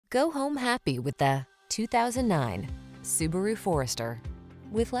Go home happy with the 2009 Subaru Forester.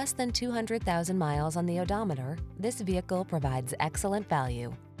 With less than 200,000 miles on the odometer, this vehicle provides excellent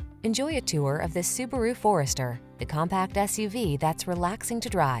value. Enjoy a tour of this Subaru Forester, the compact SUV that's relaxing to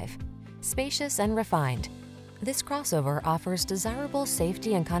drive. Spacious and refined, this crossover offers desirable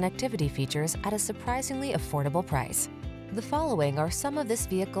safety and connectivity features at a surprisingly affordable price. The following are some of this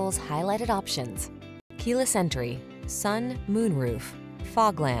vehicle's highlighted options: keyless entry, sun, moonroof,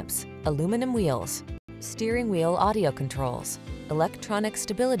 fog lamps, aluminum wheels, steering wheel audio controls, electronic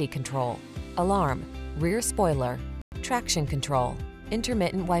stability control, alarm, rear spoiler, traction control,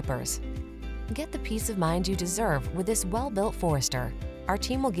 intermittent wipers. Get the peace of mind you deserve with this well-built Forester. Our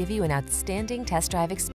team will give you an outstanding test drive experience.